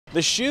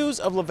The shoes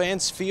of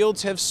Levance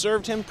Fields have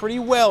served him pretty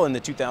well in the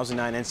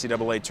 2009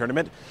 NCAA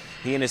tournament.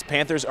 He and his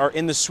Panthers are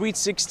in the Sweet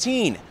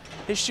 16.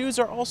 His shoes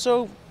are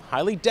also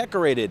highly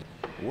decorated.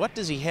 What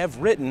does he have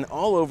written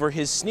all over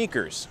his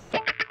sneakers?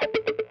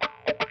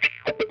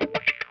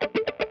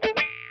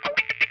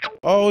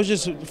 Oh, it's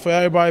just for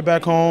everybody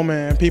back home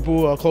and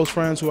people, close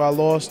friends who I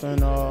lost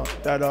and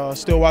that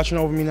still watching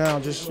over me now.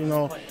 Just,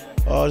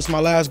 this is my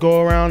last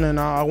go around and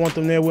I want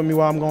them there with me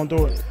while I'm going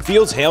through it.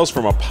 Fields hails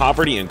from a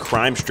poverty and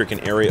crime-stricken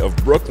area of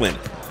Brooklyn.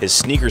 His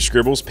sneaker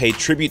scribbles pay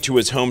tribute to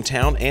his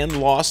hometown and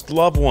lost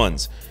loved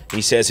ones.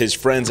 He says his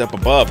friends up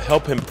above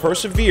help him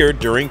persevere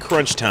during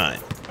crunch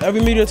time.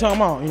 Every media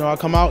time out, I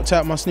come out,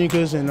 tap my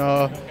sneakers and,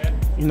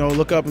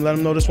 look up and let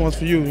them know this one's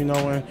for you,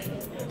 and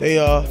they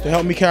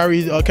help me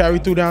carry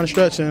through down the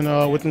stretch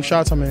and with them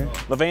shots I made.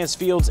 Levance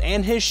Fields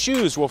and his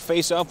shoes will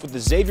face off with the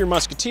Xavier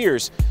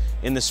Musketeers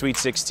in the Sweet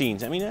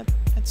 16. I mean,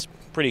 that's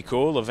pretty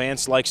cool.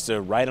 Levance likes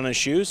to ride on his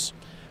shoes.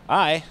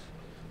 I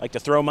like to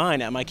throw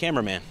mine at my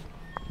cameraman.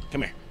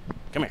 Come here.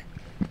 Come here.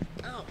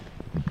 Oh.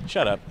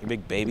 Shut up, you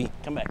big baby.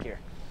 Come back here.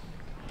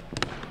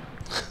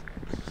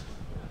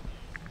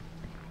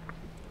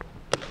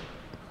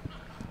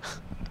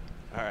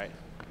 All right.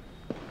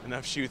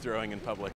 Enough shoe throwing in public.